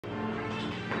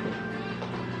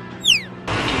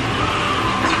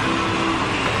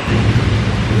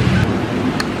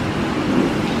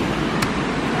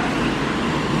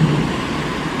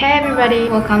Hey everybody,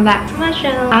 welcome back to my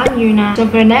channel. I'm Yuna. So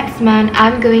for next month,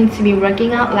 I'm going to be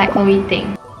working out like Chloe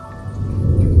Ting.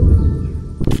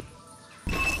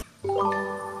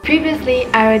 Previously,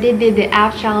 I already did the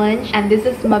ab challenge and this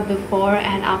is my before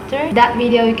and after. That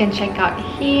video you can check out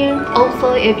here.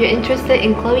 Also, if you're interested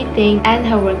in Chloe Ting and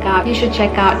her workout, you should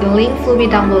check out the links will be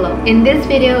down below. In this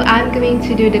video, I'm going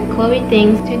to do the Chloe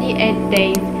Ting's 28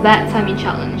 days flat tummy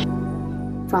challenge.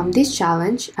 From this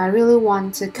challenge, I really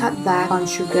want to cut back on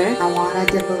sugar. I want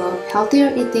to develop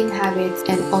healthier eating habits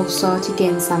and also to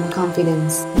gain some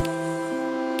confidence.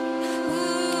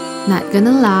 Not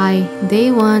gonna lie,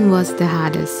 day 1 was the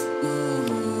hardest.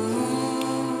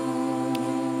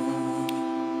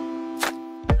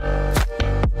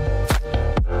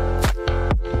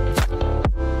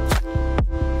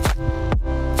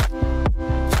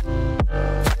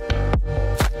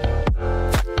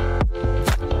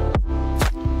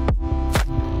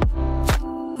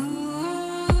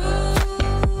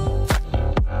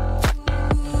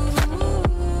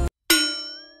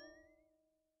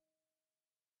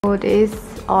 So these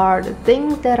are the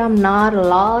things that I'm not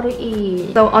allowed to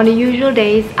eat. So on the usual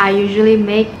days, I usually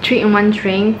make 3-in-1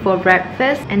 drink for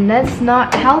breakfast, and that's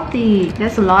not healthy.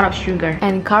 That's a lot of sugar.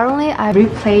 And currently, I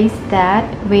replaced that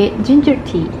with ginger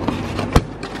tea.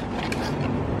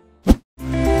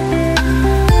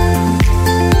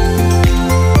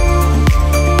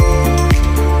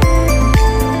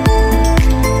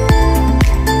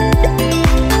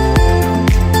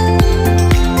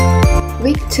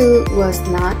 Week 2 was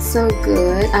not so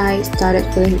good. I started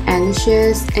feeling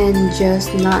anxious and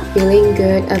just not feeling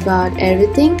good about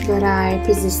everything, but I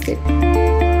persisted.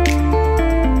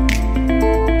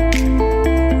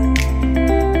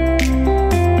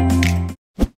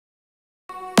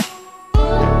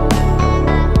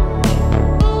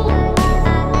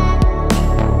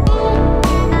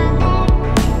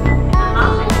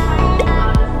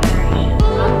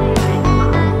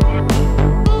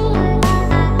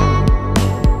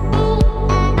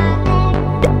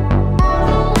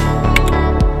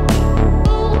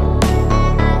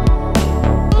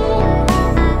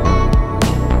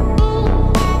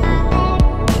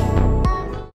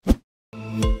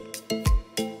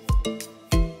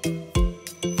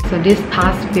 So this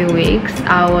past few weeks,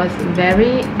 I was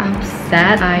very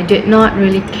upset. I did not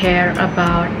really care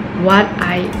about what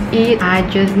I eat. I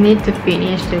just need to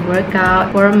finish the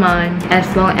workout for a month. As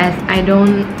long as I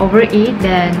don't overeat,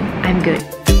 then I'm good.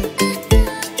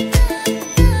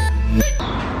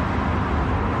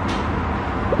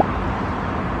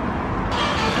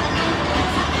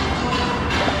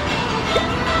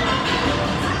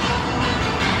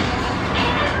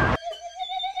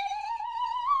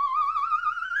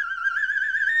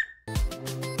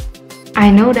 I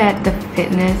know that the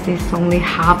fitness is only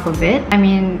half of it. I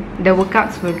mean, the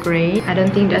workouts were great. I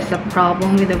don't think there's a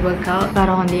problem with the workout. But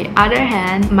on the other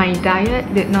hand, my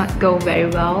diet did not go very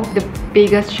well. The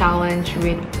biggest challenge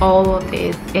with all of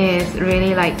this is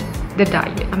really like the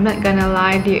diet. I'm not gonna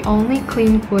lie, the only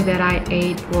clean food that I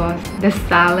ate was the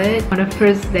salad on the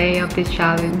first day of the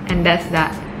challenge, and that's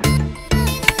that.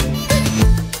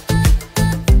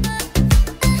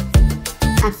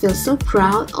 I feel so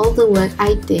proud of all the work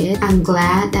I did. I'm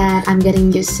glad that I'm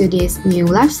getting used to this new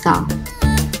lifestyle.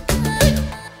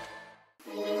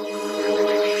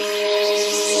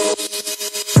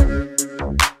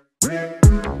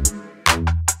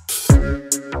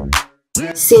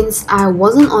 Since I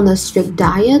wasn't on a strict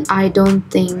diet, I don't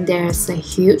think there's a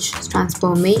huge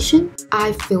transformation.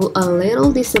 I feel a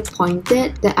little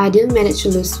disappointed that I didn't manage to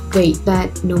lose weight,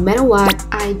 but no matter what,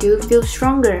 I do feel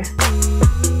stronger.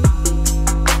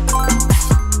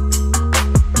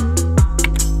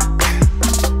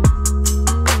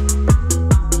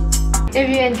 If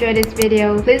you enjoyed this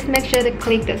video, please make sure to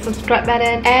click the subscribe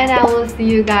button, and I will see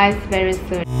you guys very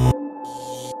soon.